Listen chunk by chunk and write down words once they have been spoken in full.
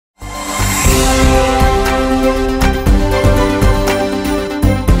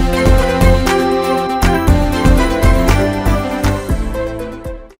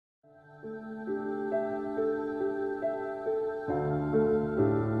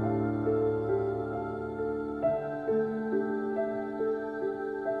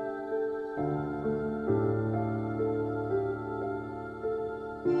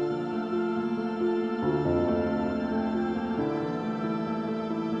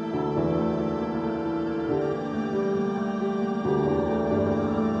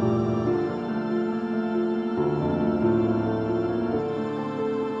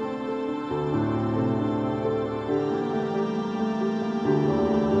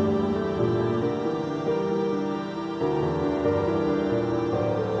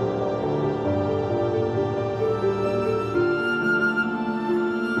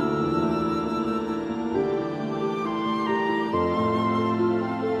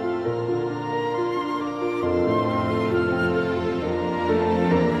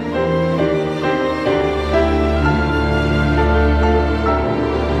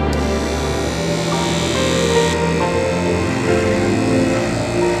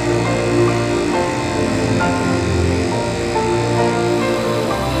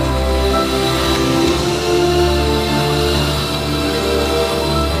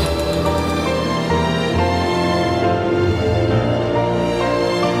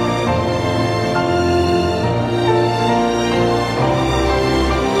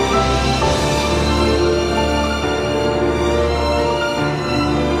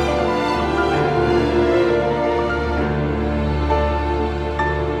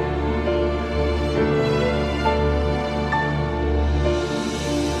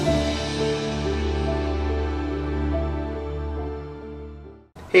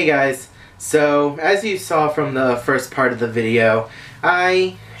Hey guys, so as you saw from the first part of the video,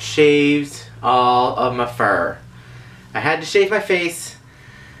 I shaved all of my fur. I had to shave my face.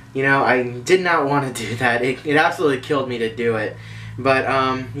 You know, I did not want to do that. It absolutely killed me to do it. But,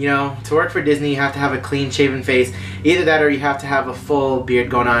 you know, to work for Disney, you have to have a clean shaven face. Either that or you have to have a full beard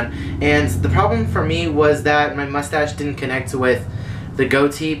going on. And the problem for me was that my mustache didn't connect with the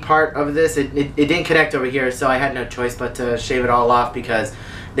goatee part of this. It didn't connect over here, so I had no choice but to shave it all off because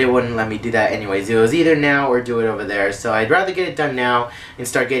they wouldn't let me do that anyways. It was either now or do it over there. So I'd rather get it done now and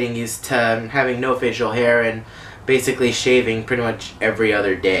start getting used to having no facial hair and basically shaving pretty much every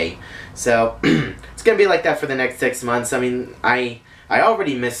other day. So it's gonna be like that for the next 6 months. I mean, I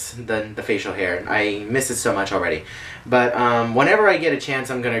already miss the facial hair. I miss it so much already. But whenever I get a chance,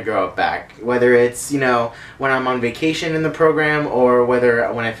 I'm gonna grow it back. Whether it's, you know, when I'm on vacation in the program or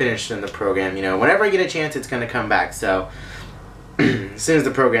whether when I finish in the program, you know, whenever I get a chance, it's gonna come back. So as soon as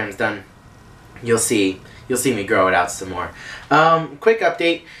the program's done, you'll see me grow it out some more. Quick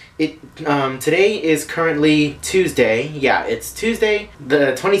update. Today is currently Tuesday. Yeah, it's Tuesday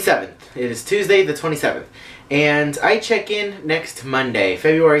the 27th. It is Tuesday the 27th. And I check in next Monday,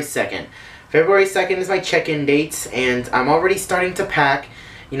 February 2nd. February 2nd is my check-in date, and I'm already starting to pack.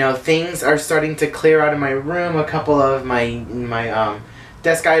 You know, things are starting to clear out of my room. A couple of my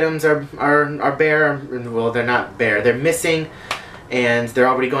desk items are bare. Well, they're not bare. They're missing. And they're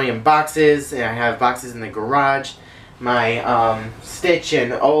already going in boxes, and I have boxes in the garage. My Stitch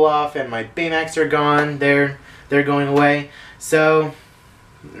and Olaf and my Baymax are gone. They're going away. So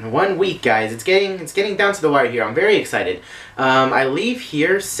 1 week, guys. It's getting down to the wire here. I'm very excited. I leave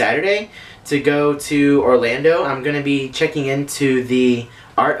here Saturday to go to Orlando. I'm gonna be checking into the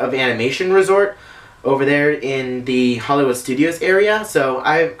Art of Animation Resort over there in the Hollywood Studios area. So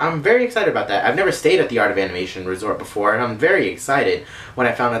I'm very excited about that. I've never stayed at the Art of Animation Resort before, and I'm very excited when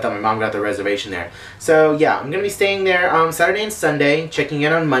I found out that my mom got the reservation there. So yeah, I'm going to be staying there Saturday and Sunday, checking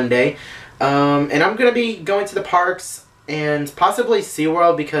in on Monday. And I'm going to be going to the parks and possibly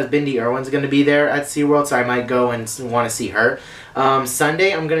SeaWorld because Bindi Irwin's going to be there at SeaWorld, so I might go and want to see her.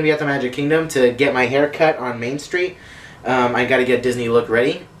 Sunday, I'm going to be at the Magic Kingdom to get my hair cut on Main Street. I got to get Disney look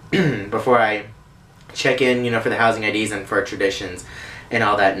ready before I check in, you know, for the housing IDs and for traditions and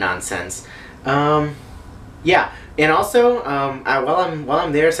all that nonsense. Yeah, and also while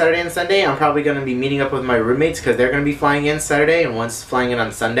I'm there Saturday and Sunday, I'm probably going to be meeting up with my roommates because they're going to be flying in Saturday and one's flying in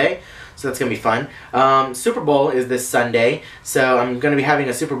on Sunday. So that's going to be fun. Super Bowl is this Sunday, so I'm going to be having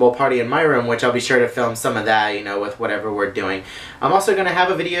a Super Bowl party in my room, which I'll be sure to film some of that, you know, with whatever we're doing. I'm also going to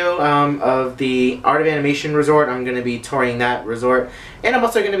have a video of the Art of Animation Resort. I'm going to be touring that resort, and I'm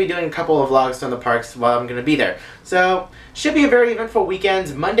also going to be doing a couple of vlogs from the parks while I'm going to be there. So, should be a very eventful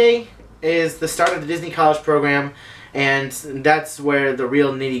weekend. Monday is the start of the Disney College program, and that's where the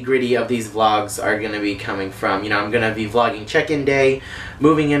real nitty-gritty of these vlogs are going to be coming from. You know, I'm going to be vlogging check-in day,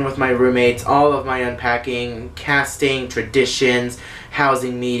 moving in with my roommates, all of my unpacking, casting, traditions,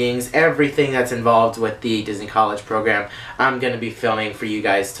 housing meetings, everything that's involved with the Disney College program. I'm going to be filming for you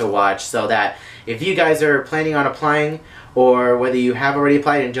guys to watch so that if you guys are planning on applying or whether you have already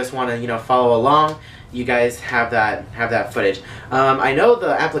applied and just want to, you know, follow along, you guys have that footage. I know the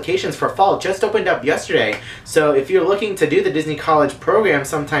applications for fall just opened up yesterday, so if you're looking to do the Disney College program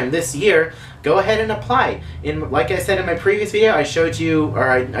sometime this year, go ahead and apply. Like I said in my previous video, I showed you, or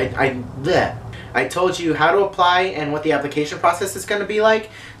I told you how to apply and what the application process is going to be like.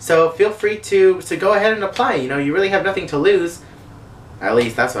 So feel free to go ahead and apply. You know, you really have nothing to lose. At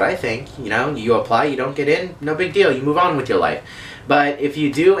least that's what I think. You know, you apply, you don't get in, no big deal. You move on with your life. But if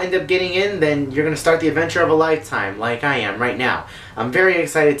you do end up getting in, then you're going to start the adventure of a lifetime, like I am right now. I'm very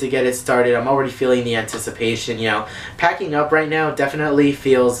excited to get it started. I'm already feeling the anticipation, you know. Packing up right now definitely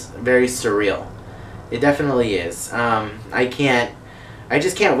feels very surreal. It definitely is. I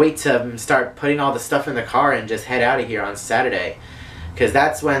just can't wait to start putting all the stuff in the car and just head out of here on Saturday. Because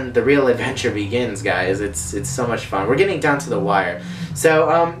that's when the real adventure begins, guys. It's so much fun. We're getting down to the wire.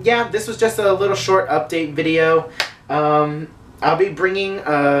 So, yeah, this was just a little short update video. I'll be bringing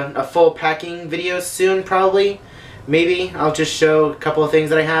a full packing video soon, probably. Maybe. I'll just show a couple of things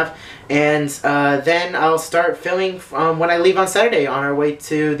that I have. And then I'll start filming when I leave on Saturday on our way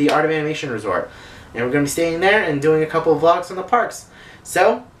to the Art of Animation Resort. And we're going to be staying there and doing a couple of vlogs from the parks.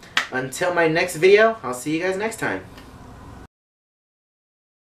 So, until my next video, I'll see you guys next time.